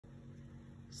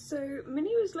So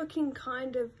Minnie was looking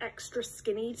kind of extra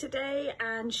skinny today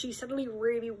and she suddenly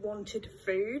really wanted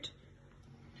food.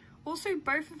 Also,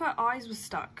 both of her eyes were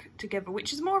stuck together,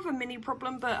 which is more of a Minnie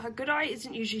problem, but her good eye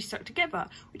isn't usually stuck together,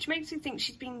 which makes me think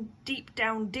she's been deep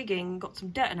down digging, got some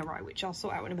dirt in her eye, which I'll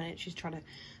sort out in a minute. She's trying to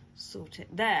sort it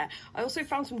there. I also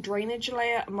found some drainage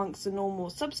layer amongst the normal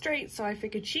substrate, so I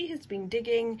figured she has been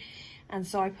digging, and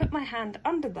so I put my hand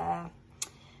under there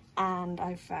and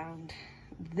I found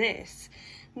this.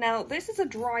 Now, this is a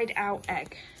dried out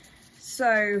egg,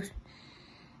 so,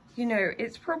 you know,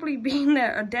 it's probably been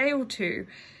there a day or two.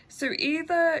 So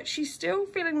either she's still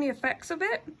feeling the effects of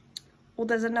it, or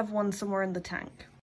there's another one somewhere in the tank.